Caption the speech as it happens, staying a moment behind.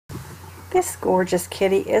This gorgeous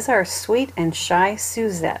kitty is our sweet and shy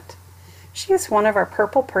Suzette. She is one of our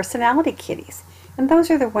purple personality kitties, and those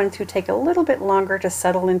are the ones who take a little bit longer to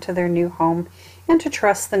settle into their new home and to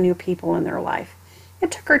trust the new people in their life. It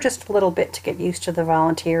took her just a little bit to get used to the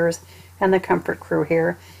volunteers and the comfort crew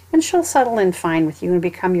here, and she'll settle in fine with you and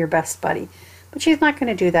become your best buddy. But she's not going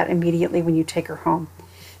to do that immediately when you take her home.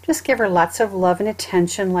 Just give her lots of love and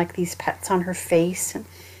attention, like these pets on her face and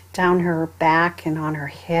down her back and on her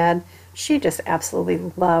head. She just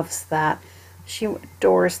absolutely loves that. She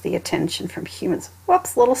adores the attention from humans.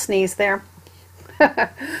 Whoops, little sneeze there.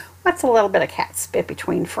 What's a little bit of cat spit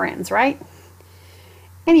between friends, right?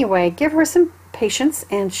 Anyway, give her some patience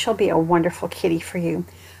and she'll be a wonderful kitty for you.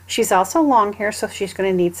 She's also long hair, so she's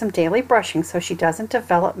going to need some daily brushing so she doesn't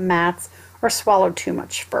develop mats or swallow too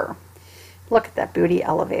much fur. Look at that booty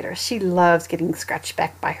elevator. She loves getting scratched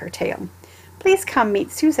back by her tail. Please come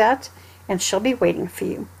meet Suzette, and she'll be waiting for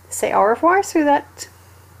you. Say au revoir, Suzette.